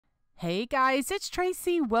Hey guys, it's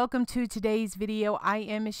Tracy. Welcome to today's video. I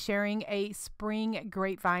am sharing a spring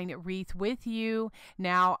grapevine wreath with you.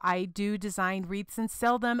 Now, I do design wreaths and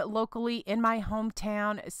sell them locally in my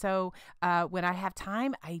hometown. So when I have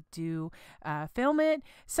time, I do film it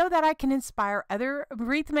so that I can inspire other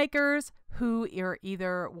wreath makers who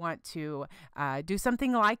either want to do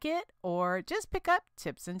something like it or just pick up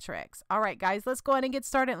tips and tricks. All right, guys, let's go ahead and get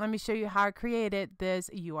started. Let me show you how I created this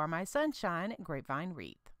You Are My Sunshine grapevine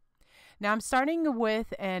wreath. Now I'm starting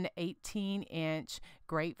with an 18-inch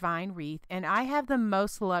grapevine wreath, and I have the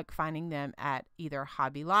most luck finding them at either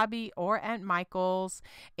Hobby Lobby or at Michael's.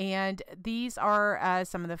 And these are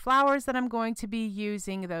some of the flowers that I'm going to be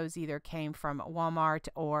using. Those either came from Walmart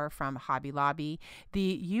or from Hobby Lobby.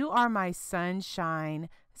 The You Are My Sunshine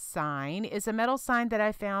sign is a metal sign that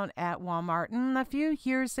I found at Walmart a few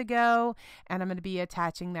years ago, and I'm going to be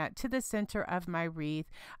attaching that to the center of my wreath.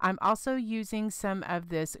 I'm also using some of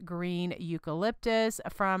this green eucalyptus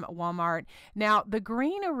from Walmart. Now, the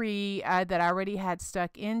greenery that I already had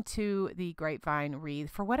stuck into the grapevine wreath,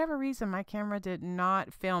 for whatever reason, my camera did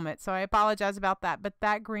not film it, so I apologize about that, but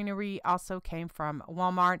that greenery also came from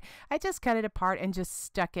Walmart. I just cut it apart and just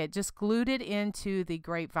stuck it, just glued it into the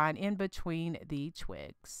grapevine in between the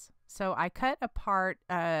twigs. So I cut apart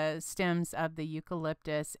stems of the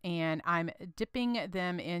eucalyptus, and I'm dipping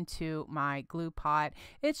them into my glue pot.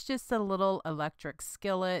 It's just a little electric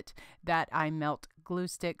skillet that I melt glue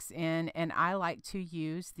sticks in, and I like to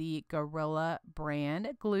use the Gorilla brand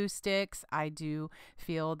glue sticks. I do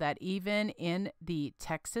feel that even in the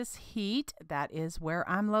Texas heat, that is where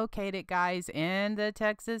I'm located, guys, in the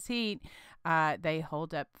Texas heat, they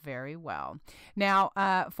hold up very well. Now,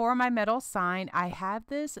 for my metal sign, I have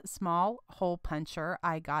this small hole puncher.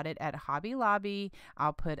 I got it at Hobby Lobby.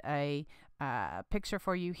 I'll put a picture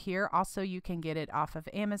for you here. Also, you can get it off of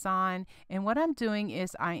Amazon. And what I'm doing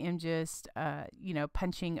is I am just,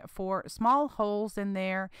 punching 4 small holes in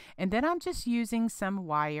there. And then I'm just using some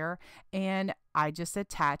wire, and I just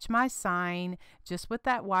attach my sign just with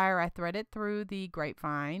that wire. I thread it through the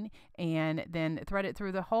grapevine and then thread it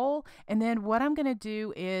through the hole. And then what I'm going to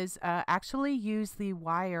do is actually use the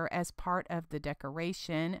wire as part of the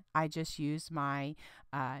decoration. I just use my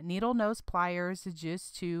needle nose pliers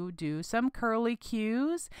just to do some curly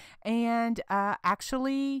cues and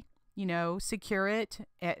actually, secure it.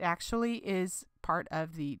 It actually is part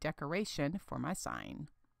of the decoration for my sign.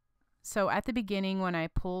 So at the beginning, when I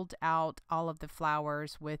pulled out all of the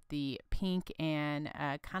flowers with the pink and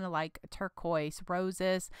kind of like turquoise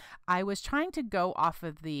roses, I was trying to go off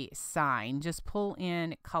of the sign, just pull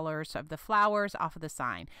in colors of the flowers off of the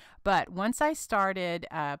sign. But once I started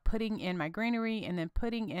putting in my greenery and then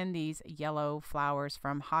putting in these yellow flowers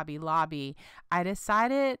from Hobby Lobby, I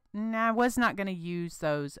decided I was not going to use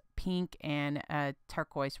those pink and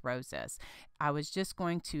turquoise roses. I was just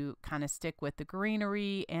going to kind of stick with the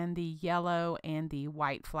greenery and the yellow and the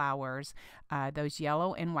white flowers. Those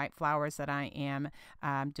yellow and white flowers that I am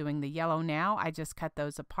doing the yellow now, I just cut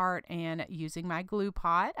those apart, and using my glue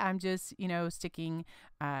pot, I'm just, sticking,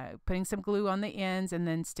 putting some glue on the ends and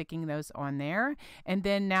then sticking those on there. And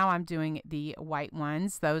then now I'm doing the white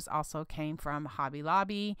ones. Those also came from Hobby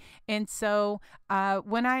Lobby. And so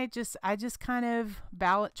when I just kind of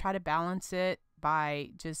try to balance it by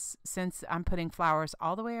just, since I'm putting flowers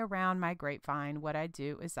all the way around my grapevine, what I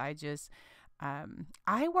do is I just,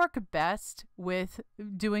 I work best with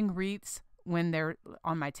doing wreaths when they're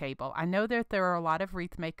on my table. I know that there are a lot of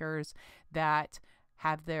wreath makers that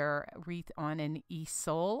have their wreath on an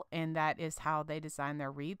easel, and that is how they design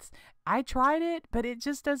their wreaths. I tried it, but it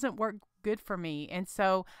just doesn't work good for me. And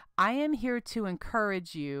so I am here to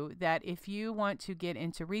encourage you that if you want to get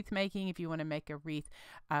into wreath making, if you want to make a wreath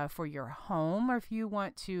for your home, or if you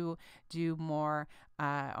want to do more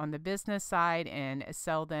on the business side and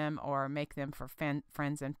sell them or make them for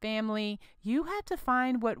friends and family, you have to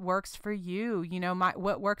find what works for you.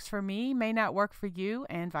 What works for me may not work for you,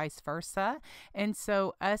 and vice versa. And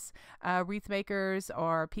so us wreath makers,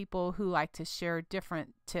 or people who like to share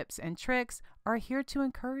different tips and tricks, are here to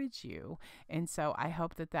encourage you. And so I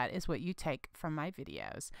hope that that is what you take from my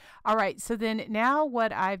videos. All right, so then now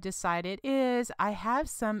what I've decided is I have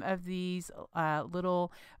some of these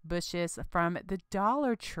little bushes from the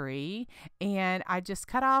Dollar Tree, and I just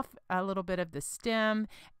cut off a little bit of the stem,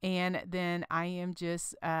 and then I am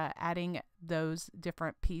just adding those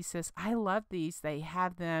different pieces. I love these. They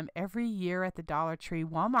have them every year at the Dollar Tree.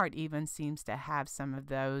 Walmart even seems to have some of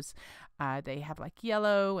those. They have like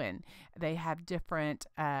yellow, and they have different,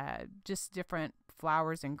 just different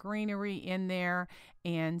flowers and greenery in there.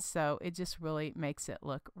 And so it just really makes it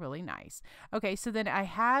look really nice. Okay, so then I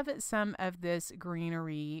have some of this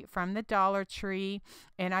greenery from the Dollar Tree,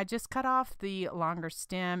 and I just cut off the longer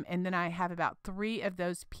stem, and then I have about 3 of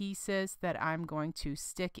those pieces that I'm going to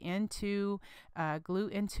stick into, glue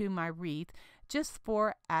into my wreath, just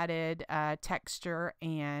for added texture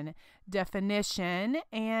and definition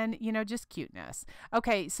and, you know, just cuteness.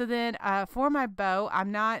 Okay, so then for my bow,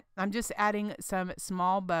 I'm just adding some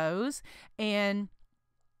small bows, and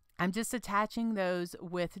I'm just attaching those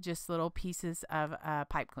with just little pieces of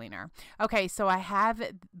pipe cleaner. Okay, so I have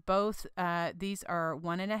both, these are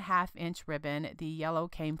 1.5 inch ribbon. The yellow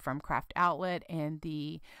came from Craft Outlet, and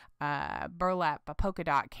the burlap polka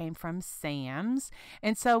dot came from Sam's.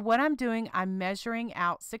 And so what I'm doing, I'm measuring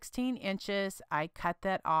out 16 inches. I cut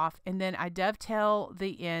that off, and then I dovetail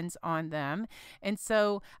the ends on them. And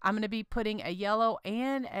so I'm going to be putting a yellow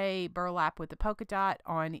and a burlap with the polka dot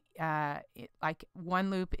on, like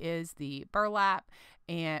one loop is the burlap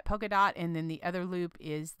and polka dot, and then the other loop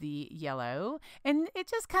is the yellow, and it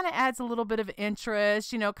just kind of adds a little bit of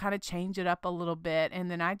interest, you know, kind of change it up a little bit.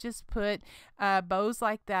 And then I just put bows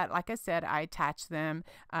like that. Like I said, I attach them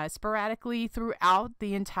sporadically throughout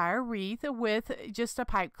the entire wreath with just a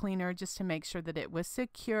pipe cleaner, just to make sure that it was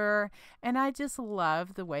secure. And I just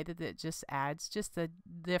love the way that it just adds just a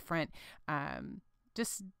different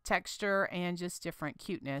just texture and just different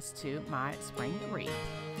cuteness to my spring wreath.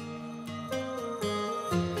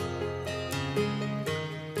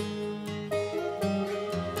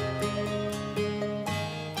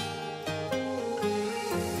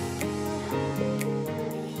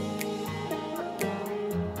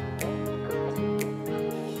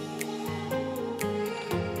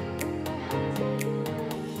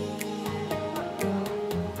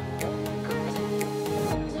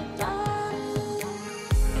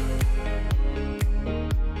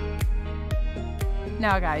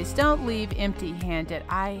 Now guys, don't leave empty-handed.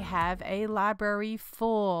 I have a library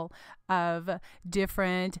full of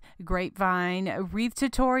different Grapevine wreath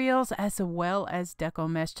tutorials as well as deco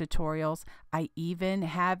mesh tutorials. I even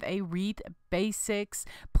have a wreath basics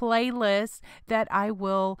playlist that I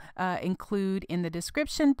will include in the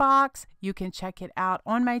description box. You can check it out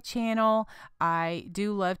on my channel. I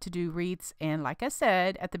do love to do wreaths, and like I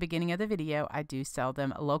said at the beginning of the video, I do sell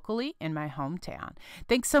them locally in my hometown.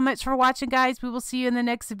 Thanks so much for watching, guys. We will see you in the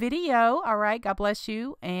next video. All right, God bless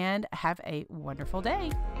you and have a wonderful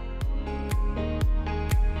day.